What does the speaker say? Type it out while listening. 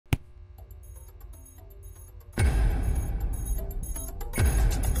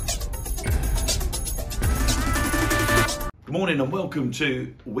Good morning and welcome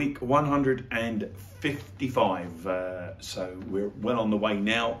to week 155. So we're well on the way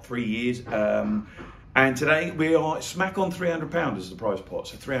now, 3 years. And today we are smack on £300 as the prize pot.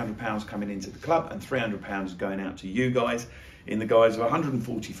 So £300 coming into the club and £300 going out to you guys in the guise of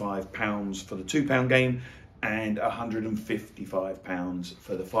 £145 for the £2 game and £155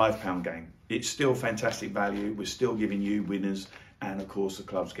 for the £5 game. It's still fantastic value. We're still giving you winners, and of course the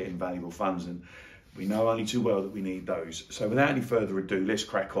club's getting valuable funds, and we know only too well that we need those. So without any further ado, let's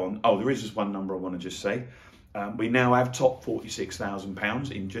crack on. Oh, there is just one number I want to just say. We now have top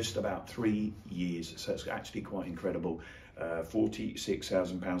 £46,000 in just about 3 years. So it's actually quite incredible.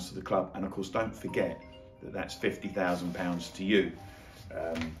 £46,000 to the club. And of course, don't forget that that's £50,000 to you.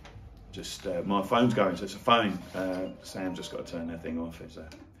 My phone's going, so it's a phone. Sam's just got to turn that thing off. There's a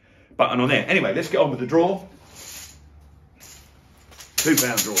button on there. Anyway, let's get on with the draw.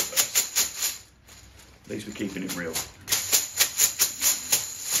 £2 draw first. At least we're keeping it real.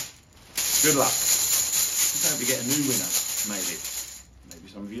 Good luck. Let's hope we get a new winner, maybe. Maybe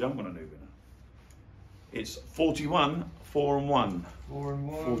some of you don't want a new winner. It's 41, 4 and 1. 4 and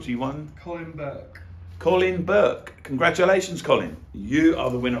 1. 41. Colin Burke. Colin Burke. Congratulations, Colin. You are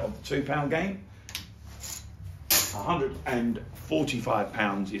the winner of the £2 game.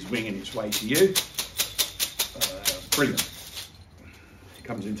 £145 is winging its way to you. Brilliant.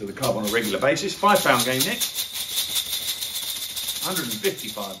 Comes into the club on a regular basis. £5 game next.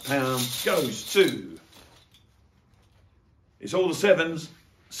 £155 goes to, it's all the sevens,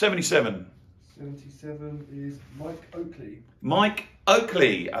 77. 77 is Mike Oakley. Mike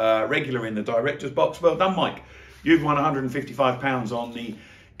Oakley, regular in the director's box. Well done, Mike. You've won £155 on the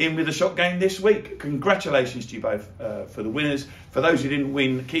In With a Shot game this week. Congratulations to you both for the winners. For those who didn't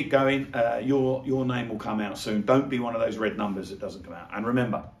win, keep going. Your name will come out soon. Don't be one of those red numbers that doesn't come out. And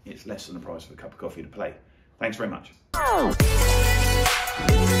remember, it's less than the price of a cup of coffee to play. Thanks very much.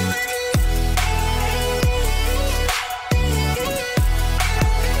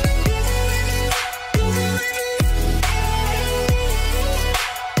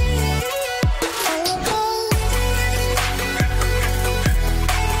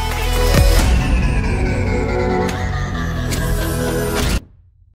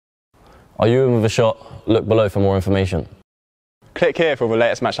 Are you in with a shot? Look below for more information. Click here for all the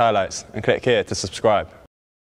latest match highlights and click here to subscribe.